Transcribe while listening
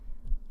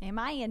Am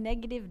I a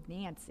negative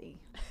Nancy?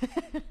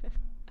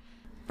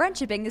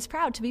 Friendshipping is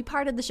proud to be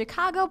part of the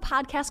Chicago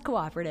Podcast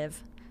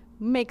Cooperative.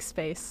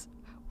 MakeSpace.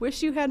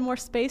 Wish you had more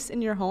space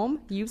in your home?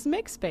 Use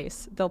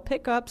MakeSpace. They'll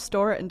pick up,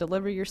 store, and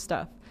deliver your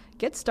stuff.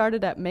 Get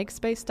started at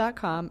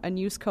makespace.com and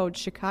use code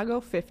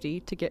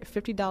Chicago50 to get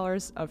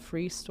 $50 of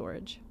free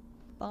storage.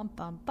 Bum,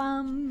 bum,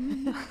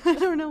 bum. I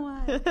don't know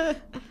why.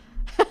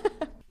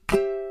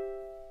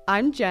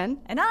 I'm Jen.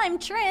 And I'm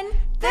Trin.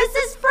 This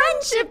is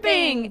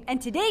Friendshipping!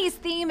 And today's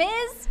theme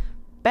is...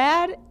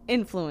 Bad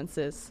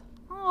influences.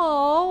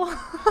 Oh.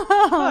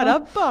 What a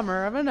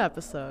bummer of an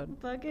episode.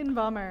 Fucking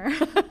bummer.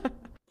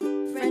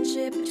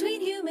 Friendship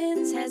between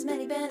humans has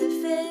many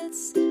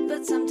benefits,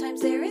 but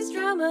sometimes there is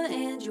drama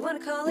and you want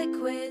to call it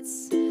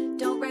quits.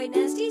 Don't write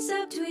nasty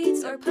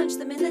subtweets or punch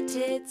them in the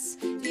tits.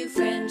 View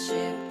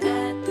friendship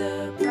at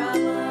the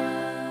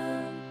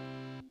problem.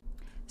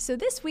 So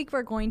this week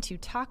we're going to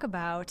talk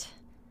about...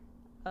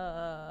 What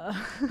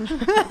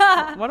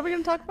are we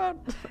going to talk about?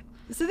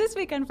 So this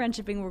week on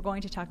Friendshipping, we're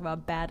going to talk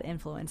about bad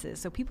influences.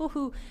 So people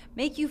who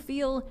make you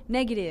feel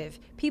negative,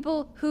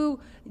 people who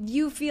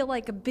you feel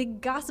like a big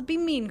gossipy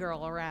mean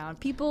girl around,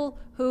 people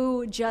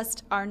who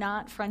just are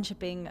not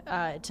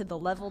friendshipping to the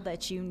level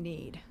that you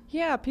need.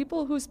 Yeah,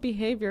 people whose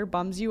behavior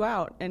bums you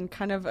out and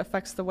kind of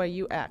affects the way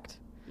you act.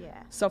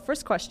 Yeah. So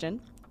first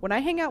question, when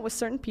I hang out with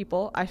certain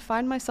people, I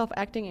find myself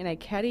acting in a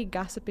catty,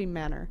 gossipy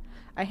manner.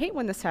 I hate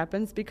when this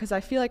happens because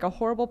I feel like a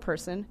horrible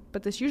person,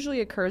 but this usually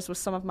occurs with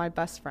some of my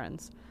best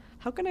friends.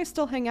 How can I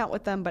still hang out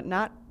with them but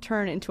not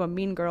turn into a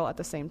mean girl at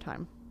the same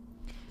time?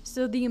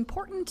 So the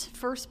important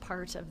first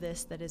part of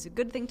this that is a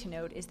good thing to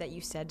note is that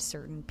you said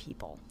certain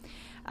people.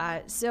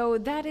 So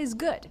that is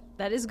good.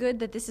 That is good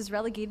that this is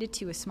relegated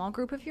to a small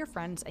group of your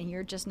friends and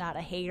you're just not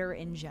a hater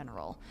in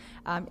general.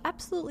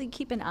 Absolutely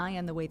keep an eye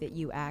on the way that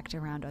you act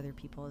around other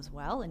people as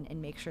well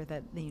and make sure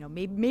that, you know,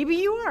 maybe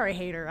you are a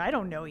hater. I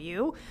don't know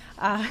you.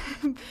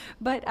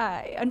 But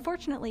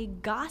unfortunately,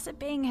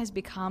 gossiping has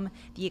become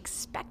the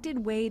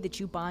expected way that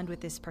you bond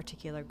with this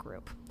particular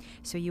group.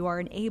 So you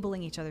are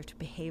enabling each other to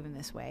behave in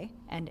this way,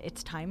 and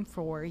it's time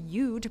for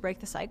you to break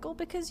the cycle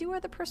because you are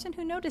the person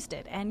who noticed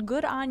it, and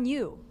good on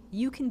you.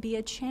 You can be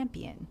a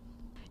champion.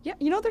 Yeah,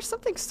 you know, there's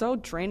something so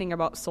draining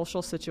about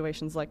social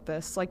situations like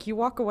this. Like, you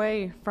walk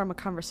away from a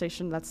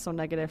conversation that's so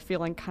negative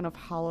feeling kind of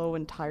hollow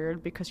and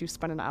tired because you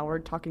spent an hour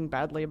talking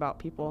badly about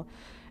people.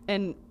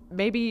 And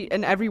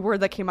every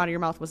word that came out of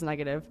your mouth was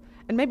negative.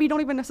 And maybe you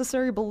don't even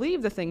necessarily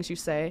believe the things you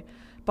say.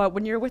 But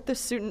when you're with this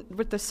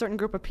certain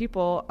group of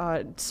people,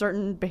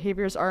 certain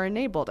behaviors are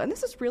enabled. And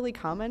this is really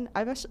common.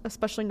 I've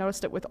especially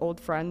noticed it with old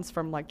friends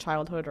from like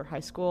childhood or high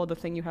school. The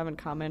thing you have in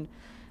common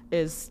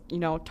is, you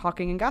know,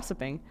 talking and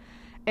gossiping.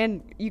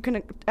 And you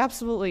can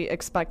absolutely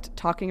expect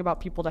talking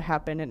about people to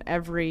happen in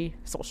every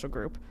social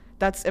group.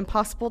 That's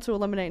impossible to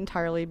eliminate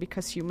entirely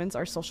because humans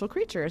are social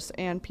creatures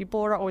and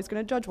people are always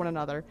going to judge one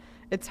another.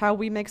 It's how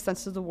we make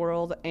sense of the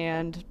world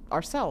and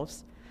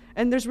ourselves.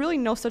 And there's really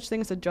no such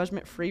thing as a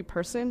judgment-free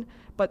person,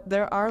 but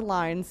there are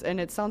lines, and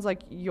it sounds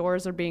like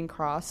yours are being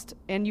crossed.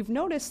 And you've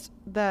noticed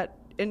that,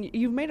 and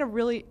you've made a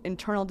really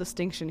internal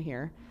distinction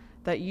here,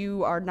 that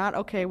you are not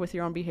okay with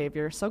your own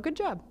behavior. So good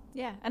job.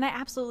 Yeah, and I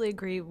absolutely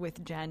agree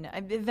with Jen.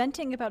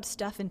 Venting about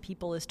stuff and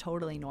people is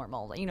totally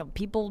normal. You know,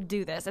 people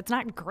do this. It's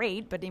not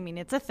great, but I mean,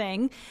 it's a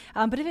thing.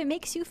 But if it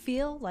makes you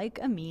feel like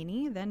a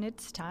meanie, then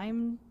it's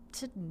time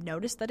to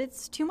notice that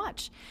it's too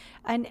much.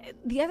 And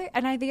the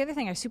other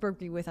thing I super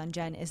agree with on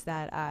Jen is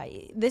that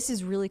this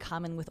is really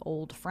common with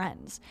old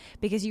friends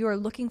because you are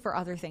looking for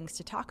other things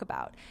to talk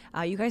about.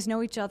 You guys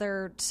know each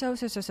other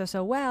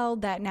so well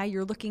that now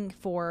you're looking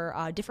for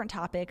different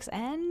topics,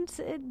 and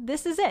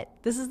this is it.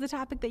 This is the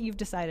topic that you've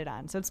decided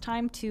on. So it's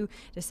time to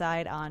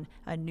decide on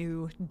a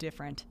new,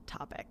 different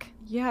topic.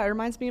 Yeah, it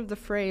reminds me of the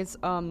phrase,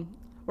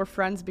 we're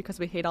friends because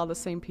we hate all the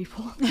same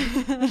people.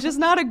 It's just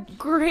not a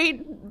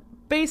great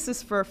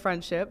basis for a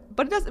friendship,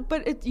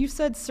 but you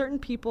said certain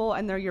people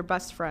and they're your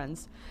best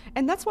friends,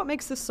 and that's what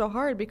makes this so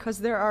hard because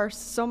there are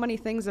so many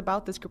things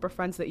about this group of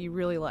friends that you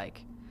really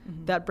like,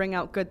 that bring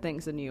out good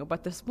things in you,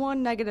 but this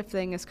one negative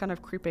thing is kind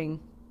of creeping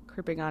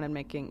on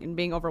and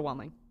being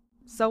overwhelming.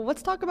 So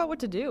let's talk about what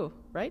to do,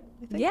 right?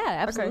 Yeah,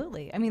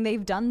 absolutely. Okay. I mean,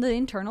 they've done the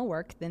internal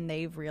work, then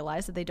they've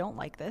realized that they don't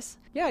like this.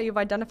 Yeah, you've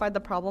identified the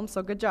problem,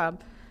 so good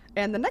job.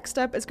 And the next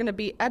step is going to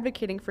be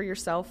advocating for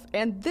yourself,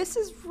 and this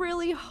is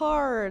really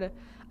hard,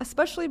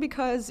 especially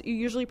because you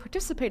usually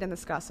participate in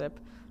this gossip.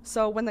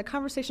 So when the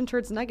conversation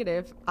turns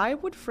negative, I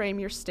would frame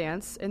your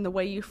stance in the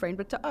way you framed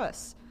it to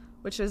us,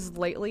 which is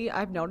lately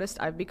I've noticed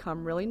I've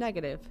become really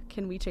negative.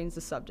 Can we change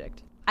the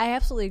subject? I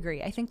absolutely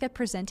agree. I think that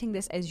presenting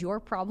this as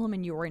your problem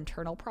and your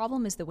internal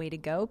problem is the way to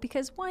go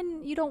because,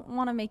 one, you don't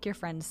want to make your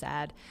friends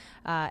sad.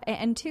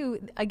 And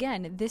two,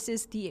 again, this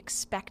is the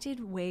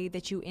expected way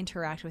that you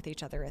interact with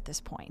each other at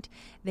this point.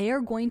 They are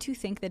going to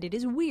think that it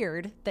is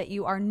weird that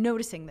you are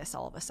noticing this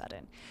all of a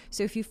sudden.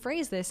 So if you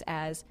phrase this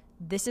as,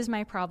 this is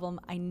my problem,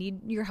 I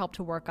need your help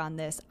to work on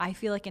this, I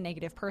feel like a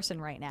negative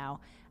person right now,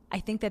 I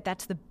think that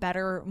that's the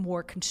better,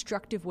 more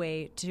constructive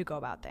way to go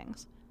about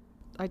things.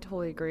 I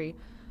totally agree.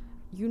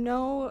 You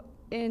know,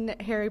 in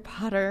Harry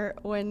Potter,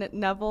 when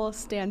Neville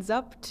stands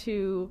up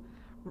to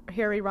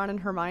Harry, Ron, and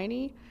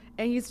Hermione,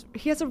 and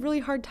he has a really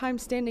hard time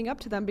standing up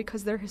to them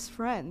because they're his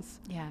friends.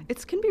 Yeah.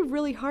 It can be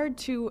really hard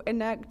to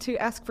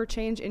ask for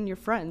change in your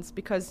friends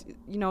because,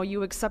 you know,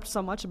 you accept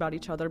so much about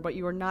each other, but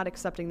you are not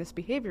accepting this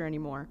behavior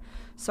anymore.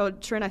 So,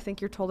 Trin, I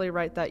think you're totally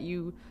right that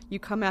you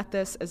come at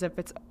this as if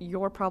it's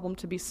your problem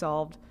to be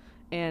solved,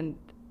 and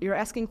you're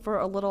asking for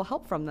a little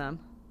help from them.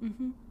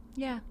 Mm-hmm.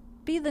 Yeah.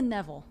 Be the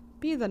Neville.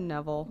 Be the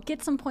Neville.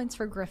 Get some points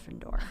for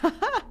Gryffindor.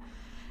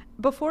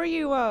 Before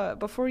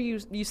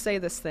you say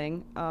this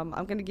thing,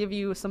 I'm going to give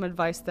you some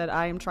advice that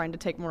I am trying to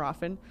take more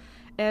often.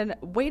 And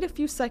wait a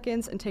few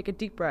seconds and take a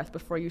deep breath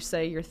before you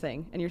say your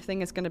thing. And your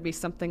thing is going to be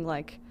something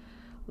like,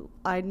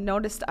 I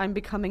noticed I'm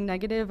becoming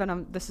negative,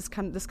 and this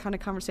kind of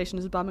conversation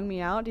is bumming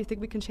me out. Do you think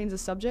we can change the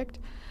subject?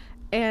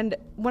 And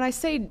when I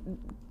say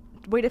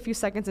wait a few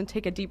seconds and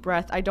take a deep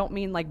breath, I don't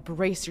mean like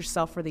brace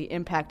yourself for the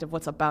impact of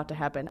what's about to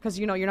happen. Because,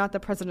 you know, you're not the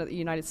President of the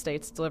United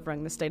States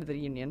delivering the State of the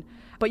Union.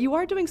 But you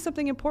are doing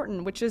something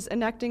important, which is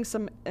enacting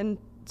some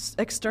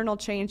external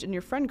change in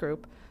your friend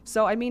group.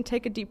 So, I mean,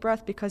 take a deep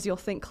breath because you'll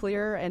think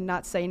clearer and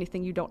not say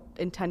anything you don't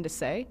intend to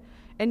say.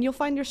 And you'll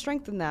find your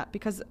strength in that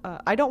because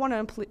I don't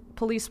want to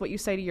police what you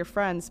say to your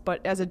friends,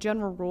 but as a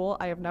general rule,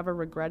 I have never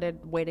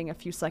regretted waiting a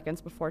few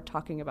seconds before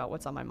talking about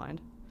what's on my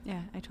mind.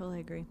 Yeah, I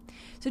totally agree.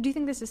 So do you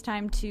think this is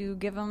time to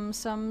give them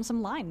some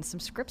lines, some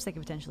scripts they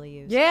could potentially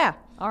use? Yeah.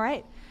 All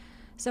right.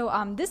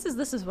 So this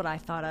is what I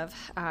thought of.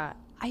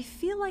 I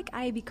feel like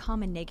I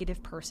become a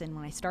negative person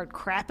when I start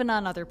crapping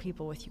on other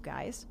people with you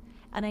guys.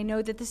 And I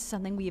know that this is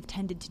something we have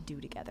tended to do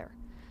together.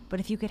 But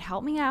if you could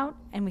help me out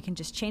and we can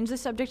just change the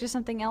subject to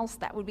something else,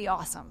 that would be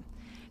awesome.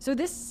 So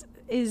this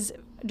is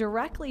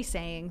directly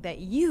saying that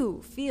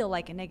you feel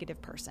like a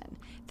negative person.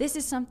 This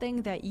is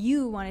something that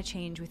you want to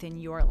change within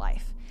your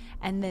life.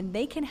 And then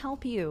they can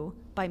help you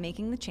by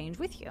making the change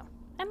with you.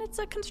 And it's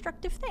a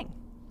constructive thing.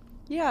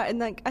 Yeah,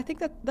 and I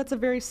think that's a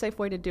very safe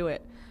way to do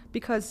it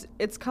because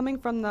it's coming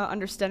from the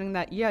understanding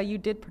that, yeah, you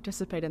did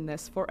participate in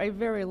this for a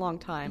very long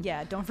time.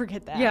 Yeah, don't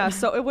forget that. Yeah,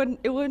 so it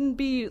wouldn't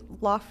be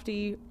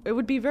lofty. It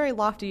would be very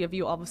lofty of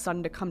you all of a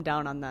sudden to come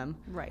down on them.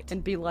 Right.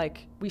 And be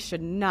like, we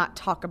should not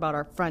talk about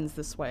our friends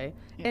this way.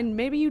 Yeah. And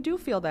maybe you do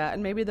feel that,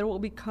 and maybe there will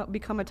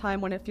become a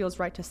time when it feels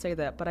right to say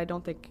that, but I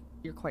don't think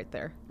you're quite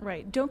there.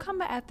 Right. Don't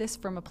come at this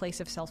from a place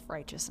of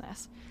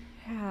self-righteousness.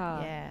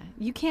 Yeah. Yeah.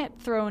 You can't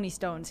throw any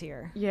stones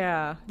here.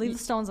 Yeah. Leave the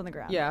stones on the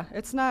ground. Yeah.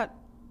 It's not,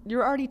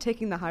 you're already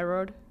taking the high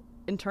road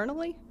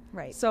internally.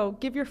 Right. So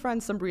give your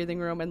friends some breathing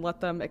room and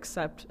let them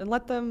accept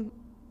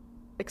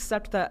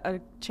that a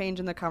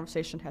change in the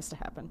conversation has to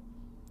happen.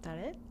 Is that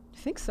it? I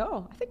think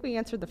so. I think we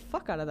answered the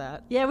fuck out of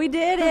that. Yeah, we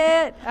did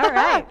it. All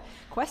right.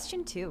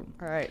 Question 2.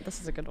 All right.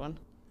 This is a good one.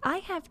 I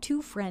have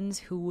 2 friends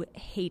who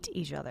hate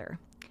each other.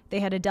 They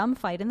had a dumb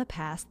fight in the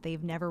past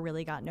they've never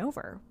really gotten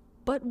over.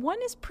 But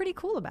one is pretty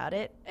cool about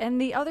it,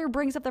 and the other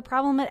brings up the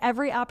problem at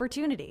every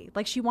opportunity.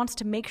 Like she wants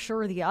to make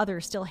sure the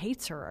other still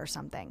hates her or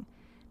something.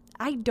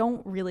 I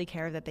don't really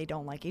care that they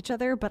don't like each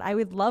other, but I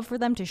would love for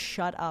them to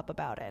shut up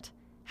about it.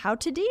 How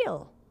to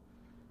deal?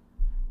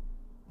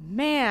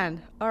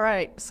 Man, all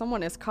right,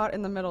 someone is caught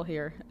in the middle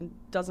here and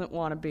doesn't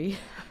want to be.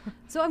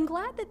 So I'm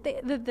glad that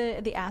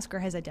the asker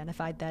has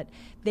identified that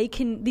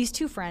these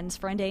 2 friends,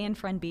 friend A and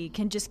friend B,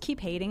 can just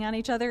keep hating on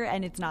each other,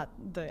 and it's not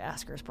the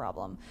asker's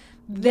problem.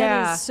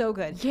 That is so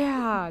good.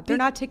 Yeah, they're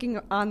not taking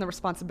on the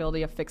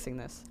responsibility of fixing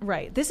this.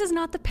 Right. This is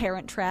not the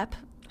Parent Trap.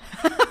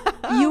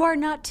 You are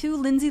not 2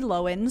 Lindsay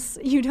Lohans.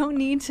 You don't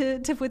need to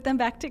put them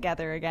back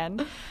together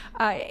again.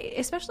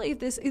 Especially if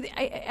this...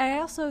 I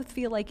also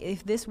feel like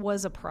if this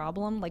was a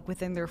problem, like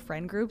within their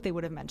friend group, they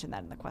would have mentioned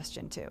that in the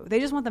question too.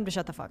 They just want them to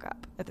shut the fuck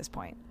up at this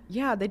point.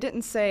 Yeah, they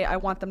didn't say, I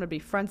want them to be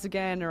friends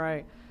again,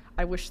 or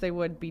I wish they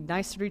would be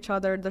nicer to each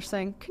other. They're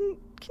saying,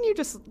 can you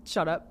just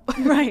shut up?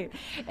 Right.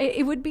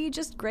 It would be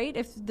just great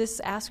if this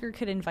asker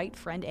could invite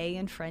friend A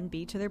and friend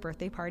B to their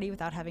birthday party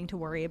without having to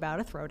worry about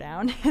a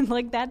throwdown. And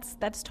like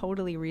that's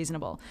totally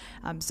reasonable.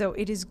 So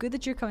it is good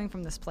that you're coming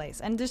from this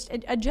place. And just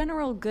a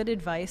general good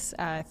advice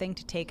thing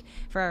to take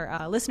for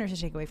our listeners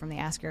to take away from the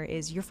asker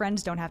is your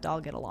friends don't have to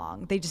all get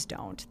along. They just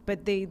don't.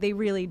 But they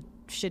really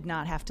should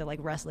not have to like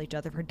wrestle each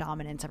other for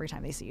dominance every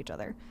time they see each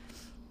other.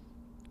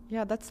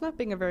 Yeah, that's not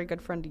being a very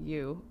good friend to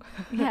you.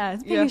 Yeah,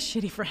 it's being a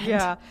shitty friend.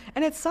 Yeah,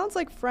 and it sounds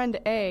like friend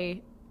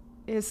A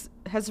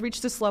has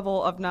reached this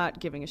level of not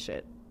giving a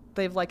shit.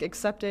 They've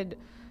accepted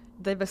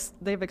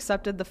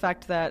the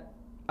fact that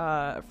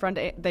friend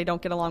A, they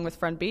don't get along with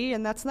friend B,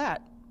 and that's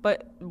that.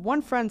 But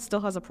one friend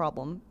still has a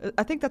problem.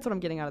 I think that's what I'm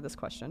getting out of this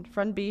question.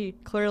 Friend B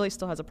clearly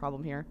still has a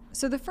problem here.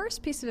 So the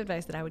first piece of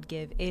advice that I would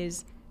give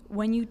is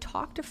when you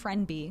talk to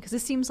friend B, because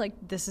it seems like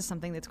this is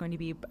something that's going to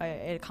be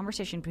a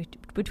conversation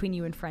between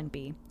you and friend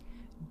B,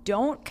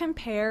 don't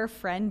compare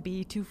friend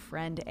B to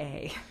friend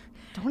A.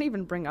 Don't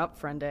even bring up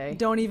friend A.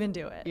 Don't even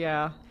do it.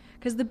 Yeah.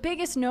 Because the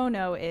biggest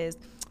no-no is,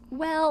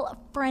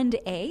 well, friend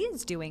A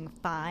is doing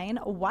fine.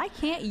 Why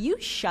can't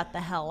you shut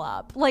the hell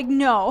up? Like,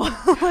 no.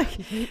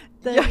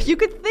 Yeah, you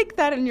could think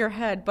that in your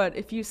head, but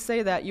if you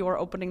say that, you are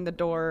opening the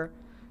door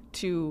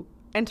to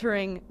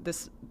entering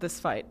this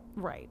fight.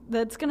 Right.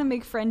 That's going to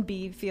make friend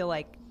B feel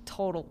like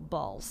total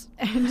balls.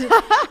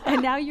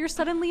 And now you're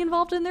suddenly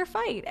involved in their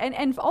fight.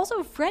 And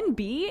also, friend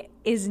B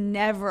is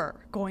never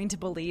going to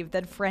believe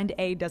that friend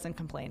A doesn't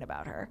complain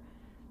about her.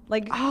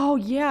 Like, oh,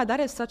 yeah,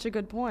 that is such a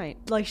good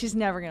point. like she's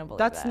never going to believe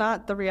That's that.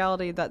 not the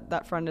reality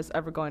that friend is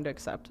ever going to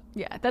accept.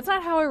 Yeah, that's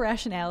not how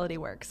irrationality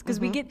works. Because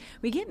we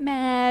get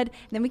mad,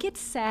 and then we get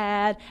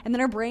sad, and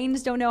then our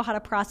brains don't know how to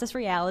process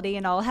reality,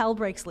 and all hell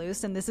breaks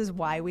loose. And this is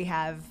why we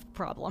have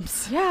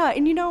problems. Yeah,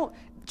 and you know,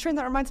 Trin,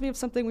 that reminds me of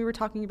something we were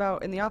talking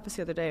about in the office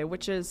the other day,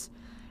 which is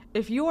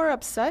if you are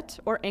upset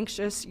or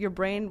anxious, your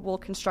brain will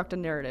construct a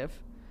narrative.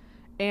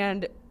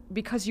 And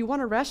because you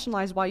want to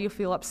rationalize why you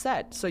feel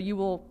upset, so you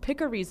will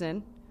pick a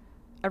reason.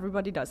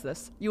 Everybody does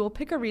this. You will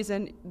pick a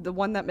reason, the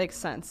one that makes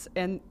sense.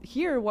 And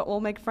here, what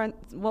will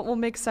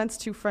make sense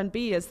to friend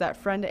B is that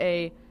friend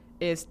A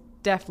is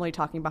definitely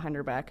talking behind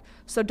her back.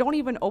 So don't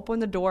even open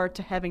the door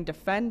to having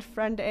defend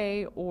friend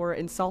A or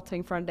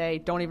insulting friend A.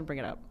 Don't even bring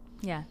it up.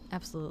 Yeah,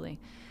 absolutely.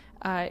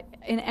 I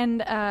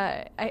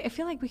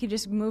feel like we could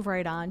just move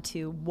right on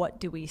to what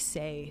do we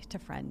say to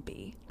friend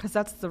B? Because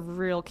that's the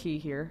real key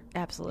here.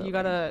 Absolutely. You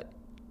gotta,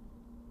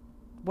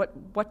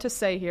 what to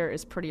say here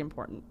is pretty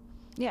important.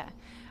 Yeah.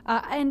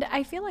 And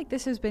I feel like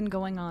this has been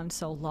going on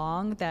so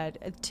long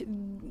that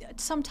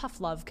some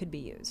tough love could be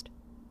used.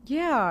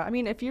 Yeah, I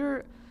mean, if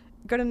you're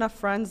good enough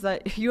friends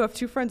that if you have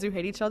two friends who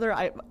hate each other,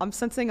 I'm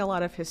sensing a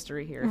lot of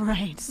history here.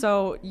 Right.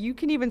 So you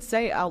can even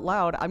say out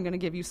loud, I'm going to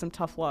give you some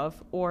tough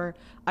love, or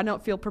I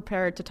don't feel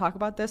prepared to talk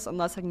about this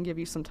unless I can give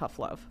you some tough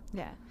love.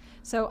 Yeah.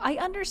 So I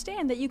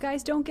understand that you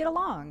guys don't get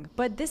along,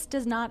 but this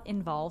does not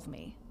involve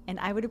me, and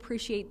I would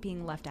appreciate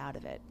being left out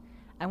of it.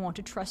 I want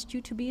to trust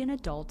you to be an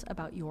adult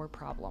about your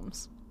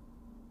problems.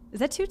 Is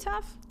that too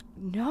tough?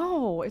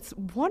 No, it's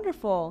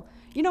wonderful.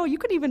 You know, you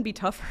could even be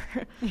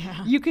tougher.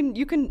 Yeah. You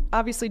can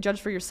obviously judge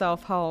for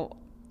yourself how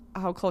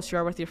close you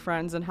are with your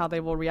friends and how they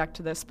will react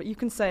to this, but you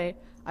can say,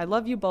 I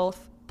love you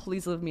both.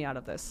 Please leave me out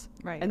of this.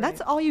 Right. And that's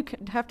all you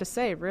have to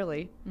say,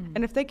 really. Mm-hmm.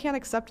 And if they can't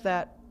accept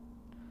that,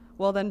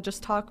 well, then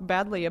just talk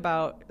badly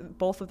about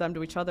both of them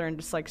to each other and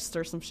just like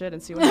stir some shit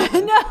and see what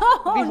happens.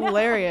 It'd be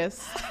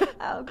hilarious.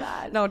 Oh,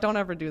 God. No, don't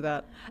ever do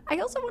that. I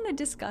also want to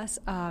discuss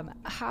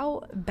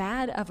how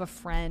bad of a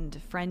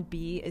friend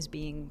B is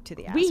being to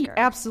the Asker. We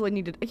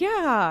absolutely need to.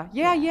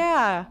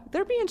 Yeah.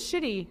 They're being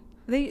shitty.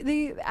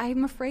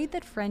 I'm afraid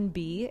that friend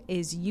B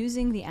is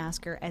using the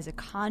Asker as a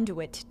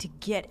conduit to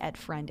get at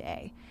friend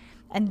A.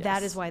 And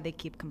that is why they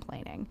keep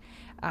complaining.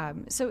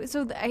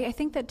 So I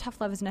think that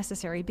tough love is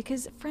necessary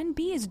because friend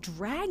B is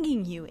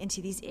dragging you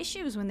into these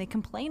issues when they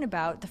complain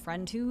about the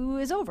friend who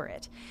is over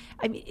it.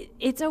 I mean,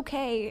 it's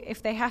okay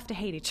if they have to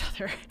hate each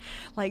other.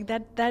 Like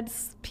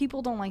that's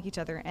people don't like each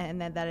other,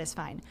 and that is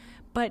fine.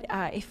 But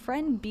if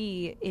friend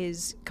B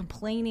is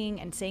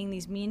complaining and saying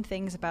these mean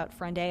things about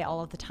friend A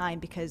all of the time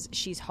because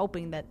she's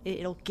hoping that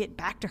it'll get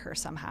back to her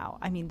somehow,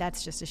 I mean,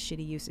 that's just a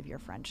shitty use of your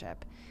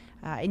friendship.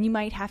 And you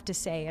might have to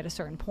say at a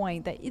certain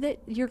point that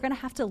you're going to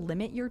have to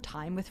limit your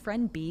time with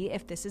friend B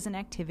if this is an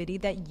activity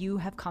that you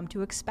have come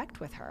to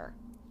expect with her.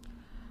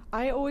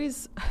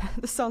 This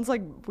sounds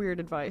like weird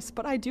advice,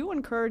 but I do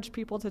encourage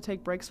people to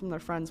take breaks from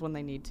their friends when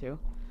they need to.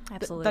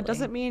 Absolutely. That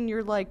doesn't mean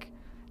you're like,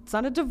 it's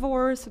not a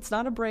divorce, it's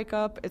not a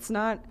breakup,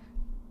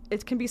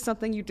 it can be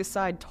something you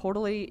decide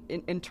totally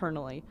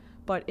internally,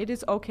 but it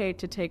is okay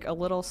to take a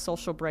little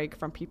social break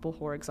from people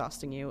who are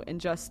exhausting you and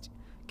just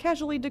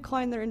casually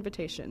decline their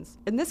invitations.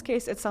 In this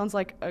case, it sounds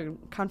like a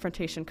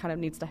confrontation kind of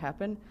needs to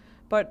happen,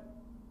 but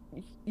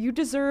you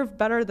deserve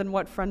better than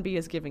what friend B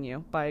is giving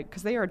you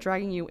because they are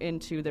dragging you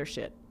into their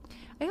shit.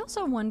 I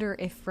also wonder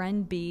if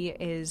friend B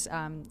is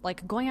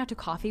like going out to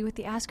coffee with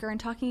the Asker and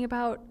talking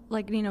about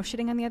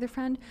shitting on the other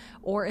friend,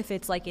 or if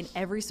it's like in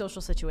every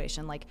social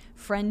situation, like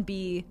friend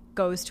B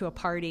goes to a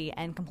party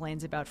and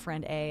complains about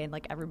friend A and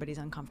like everybody's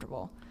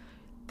uncomfortable.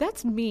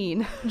 That's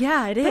mean.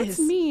 Yeah, it is. That's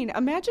mean.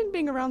 Imagine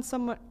being around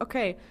someone.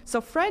 Okay, so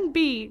friend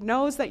B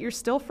knows that you're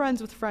still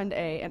friends with friend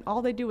A, and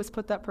all they do is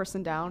put that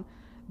person down.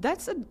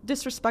 That's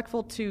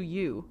disrespectful to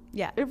you.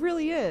 Yeah. It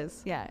really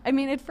is. Yeah. I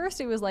mean, at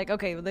first it was like,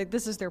 okay,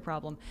 this is their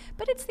problem.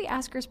 But it's the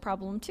Asker's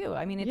problem, too.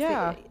 I mean, if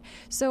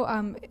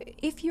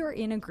you're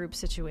in a group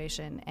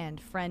situation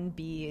and friend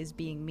B is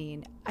being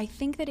mean, I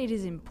think that it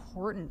is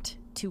important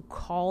to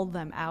call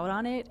them out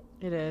on it.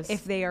 It is.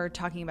 If they are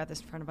talking about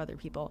this in front of other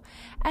people.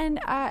 And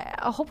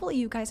hopefully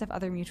you guys have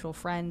other mutual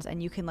friends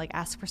and you can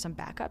ask for some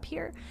backup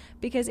here,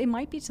 because it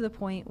might be to the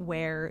point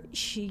where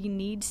she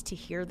needs to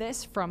hear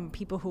this from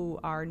people who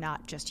are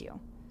not just you.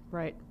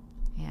 Right.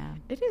 Yeah.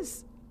 It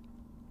is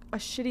a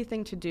shitty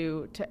thing to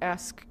do to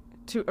ask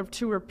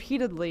to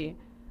repeatedly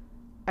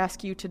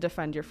ask you to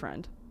defend your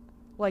friend.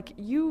 Like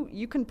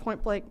you can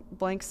point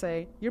blank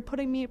say, you're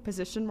putting me in a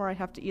position where I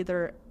have to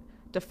either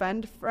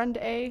defend friend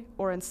A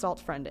or insult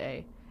friend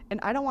A. And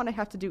I don't want to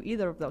have to do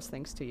either of those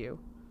things to you.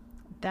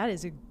 That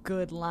is a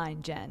good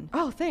line, Jen.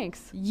 Oh,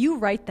 thanks. You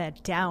write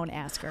that down,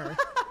 Asker.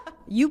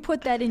 You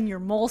put that in your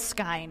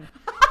Moleskine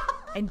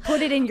and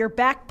put it in your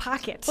back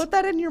pocket. Put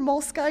that in your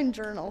Moleskine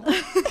journal.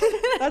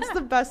 That's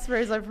the best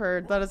phrase I've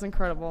heard. That is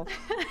incredible.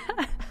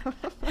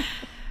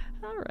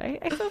 All right.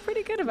 I feel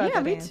pretty good about that.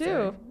 Yeah, me answer.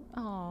 too.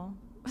 Oh.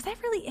 Was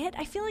that really it?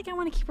 I feel like I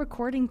want to keep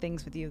recording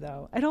things with you,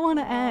 though. I don't want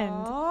to end.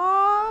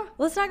 Aww.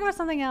 Let's talk about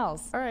something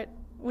else. All right.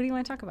 What do you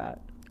want to talk about?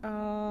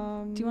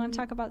 Do Do you want to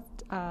talk about,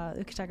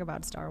 we could talk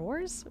about Star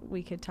Wars.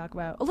 We could talk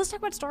about, let's talk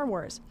about Star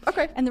Wars.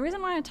 Okay. And the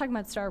reason why I want to talk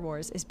about Star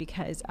Wars is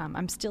because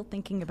I'm still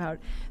thinking about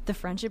the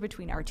friendship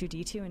between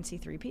R2-D2 and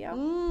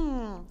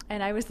C-3PO.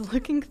 And I was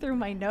looking through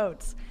my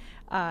notes.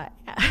 I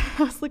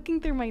was looking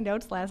through my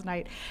notes last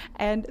night,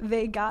 and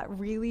they got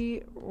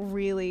really,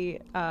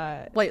 really...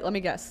 Wait, let me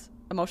guess.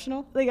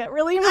 Emotional? They got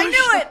really emotional.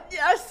 I knew it!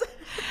 Yes!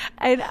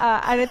 And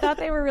I thought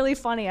they were really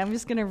funny. I'm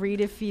just going to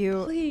read a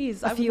few,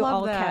 Please, I a few would love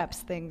all that. caps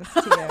things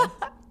to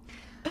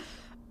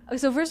you.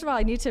 So first of all,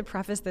 I need to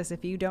preface this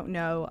if you don't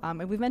know,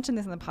 and we've mentioned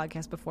this in the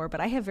podcast before, but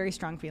I have very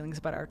strong feelings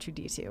about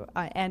R2-D2.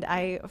 And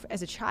I,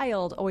 as a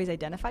child, always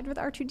identified with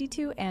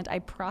R2-D2, and I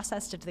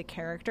processed the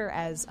character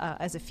as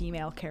a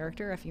female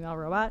character, a female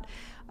robot.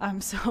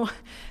 So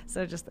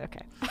just,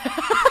 okay.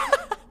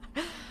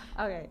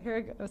 Okay, here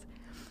it goes.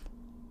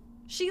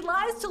 She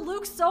lies to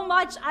Luke so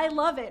much, I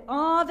love it.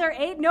 Oh, there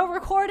ain't no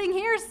recording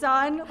here,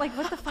 son. Like,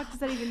 what the fuck does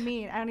that even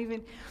mean? I don't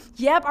even...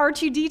 Yep,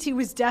 R2-D2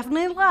 was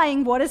definitely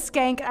lying. What a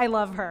skank. I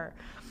love her.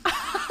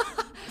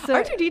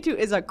 So, R2-D2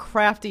 is a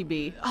crafty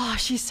bee. oh,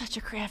 she's such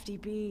a crafty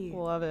bee.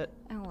 Love it.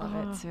 I love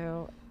it,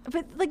 too.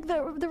 But, like,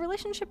 the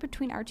relationship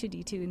between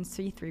R2-D2 and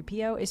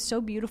C-3PO is so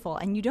beautiful,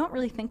 and you don't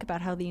really think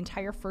about how the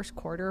entire first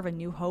quarter of A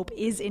New Hope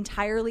is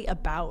entirely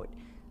about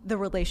the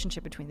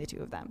relationship between the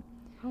two of them.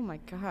 Oh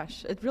my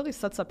gosh. It really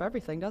sets up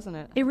everything, doesn't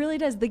it? It really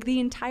does. The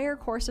entire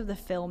course of the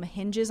film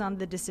hinges on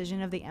the decision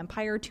of the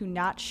Empire to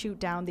not shoot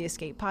down the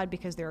escape pod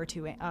because there are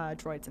two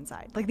droids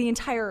inside. Like, the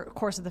entire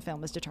course of the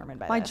film is determined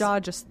by My this.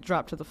 jaw just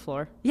dropped to the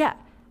floor. Yeah.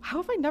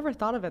 How have I never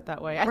thought of it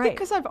that way? I Right. think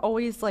because I've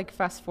always, like,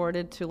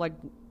 fast-forwarded to, like,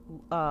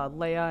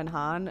 Leia and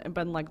Han and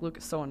been like, Luke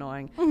is so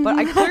annoying. But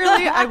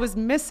I was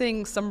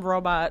missing some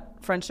robot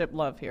friendship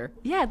love here.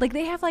 Yeah, like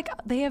they have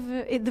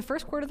the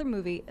first quarter of the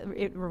movie,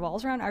 it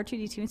revolves around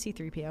R2-D2 and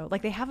C-3PO.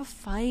 Like, they have a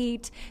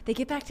fight, they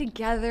get back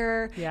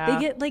together,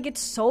 Yeah. they get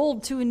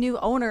sold to a new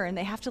owner, and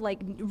they have to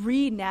like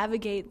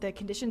re-navigate the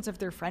conditions of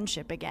their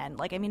friendship again.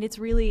 Like, I mean, it's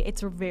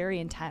very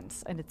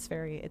intense, and it's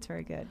very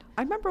good.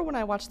 I remember when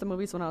I watched the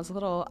movies when I was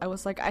little, I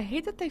was like, I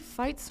hate that they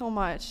fight so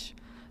much.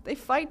 They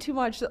fight too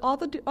much. All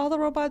the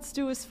robots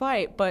do is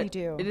fight, but They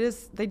do.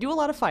 They do a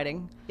lot of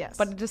fighting. Yes.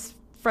 But it is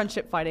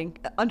friendship fighting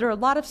under a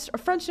lot of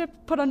friendship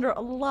put under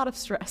a lot of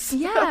stress.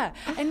 Yeah,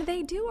 and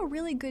they do a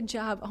really good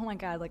job. Oh my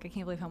God, like, I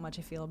can't believe how much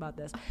I feel about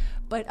this.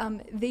 But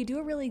they do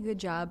a really good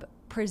job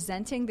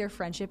presenting their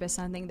friendship as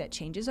something that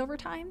changes over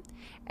time.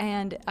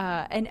 And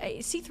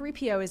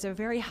C-3PO is a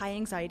very high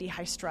anxiety,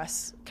 high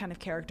stress kind of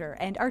character.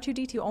 And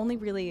R2-D2 only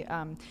really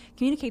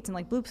communicates in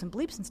like bloops and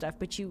bleeps and stuff,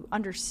 but you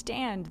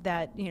understand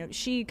that, you know,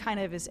 she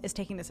kind of is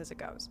taking this as it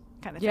goes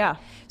kind of thing. Yeah.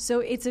 So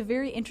it's a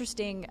very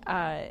interesting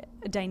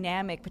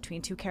dynamic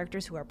between two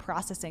characters who are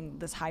processing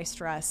this high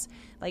stress,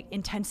 like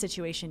intense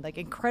situation, like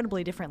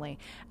incredibly differently.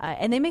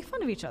 And they make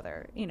fun of each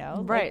other, you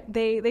know? Right.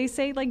 Like, they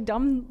say like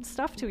dumb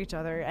stuff to each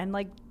other, and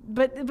like,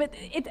 but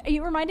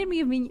it reminded me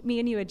of me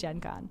and you at Gen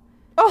Con.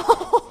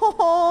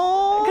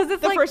 Oh, Because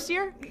it's the like first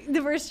year?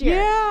 The first year.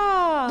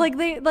 Yeah. Like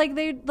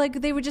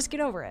they would just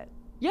get over it.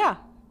 Yeah.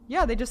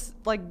 Yeah, they just,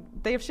 like,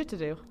 they have shit to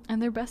do.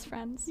 And they're best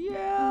friends.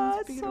 Yeah,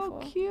 It's it's so beautiful.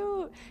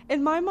 cute.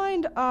 In my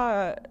mind,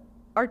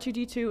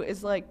 R2-D2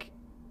 is like,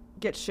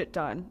 get shit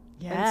done.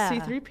 Yeah.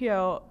 And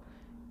C-3PO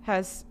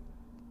has,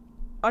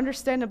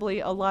 understandably,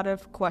 a lot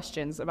of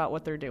questions about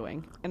what they're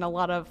doing. And a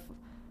lot of,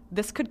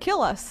 this could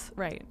kill us.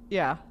 Right.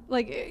 Yeah.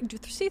 Like,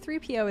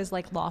 C-3PO is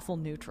like lawful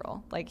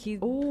neutral. Like, he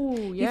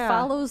yeah.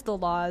 follows the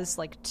laws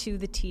like to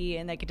the T,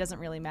 and like it doesn't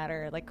really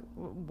matter like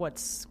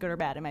what's good or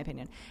bad, in my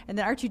opinion. And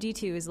then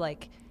R2-D2 is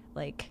like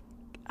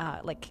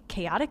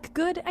chaotic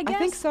good, I guess. I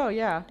think so,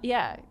 yeah.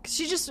 Yeah,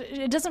 'cause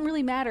it doesn't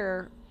really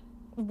matter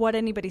what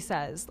anybody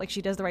says. Like,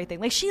 she does the right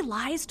thing. Like, she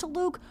lies to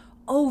Luke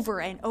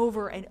over and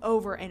over and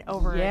over and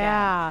over again.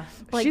 Yeah.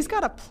 Like, she's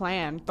got a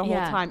plan the whole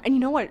Yeah. time. And you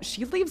know what?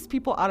 She leaves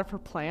people out of her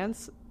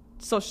plans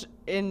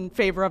in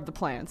favor of the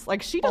plans.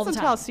 Like, she All the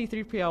doesn't tell time.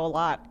 C-3PO a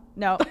lot.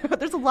 No.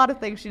 There's a lot of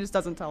things she just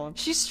doesn't tell him.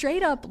 She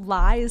straight up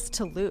lies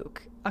to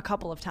Luke a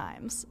couple of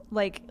times.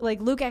 Like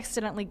Luke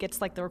accidentally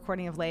gets like the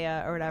recording of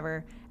Leia or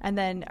whatever, and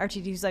then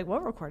R2-D2's like,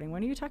 "What recording?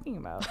 What are you talking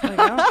about?" Like,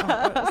 I don't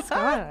know. What's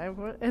going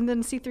on? And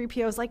then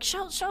C-3PO is like,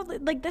 "Show,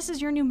 like, this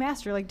is your new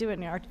master. Like, do it."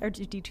 And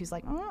R2-D2's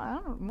like, "Oh, I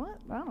don't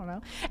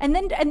know." And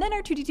then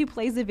R2-D2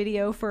 plays the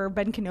video for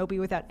Ben Kenobi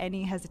without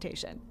any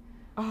hesitation.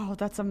 Oh,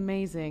 that's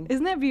amazing.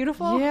 Isn't that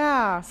beautiful?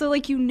 Yeah. So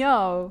like, you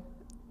know,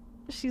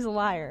 she's a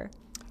liar.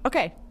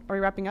 Okay, are we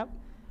wrapping up?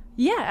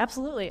 Yeah,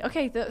 absolutely.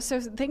 Okay,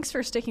 so thanks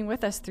for sticking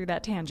with us through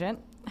that tangent.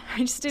 I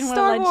just didn't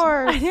Star want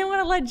Wars. I didn't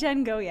want to let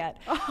Jen go yet.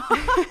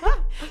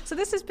 So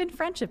this has been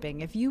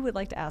Friendshipping. If you would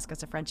like to ask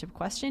us a friendship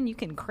question, you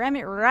can cram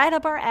it right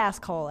up our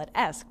asshole at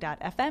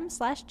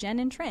ask.fm/Jen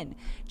and Trin.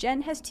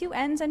 Jen has 2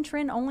 N's and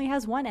Trin only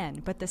has 1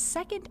 N, but the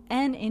second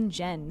N in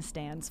Jen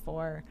stands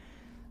for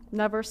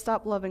Never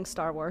stop loving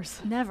Star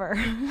Wars. never.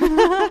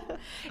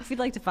 If you'd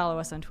like to follow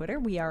us on Twitter,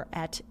 we are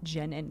at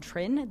Jen and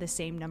Trin. The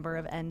same number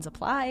of N's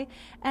apply.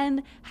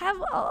 And have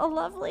a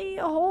lovely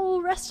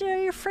whole rest of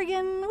your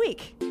friggin'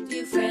 week.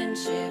 View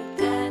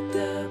friendship at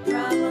the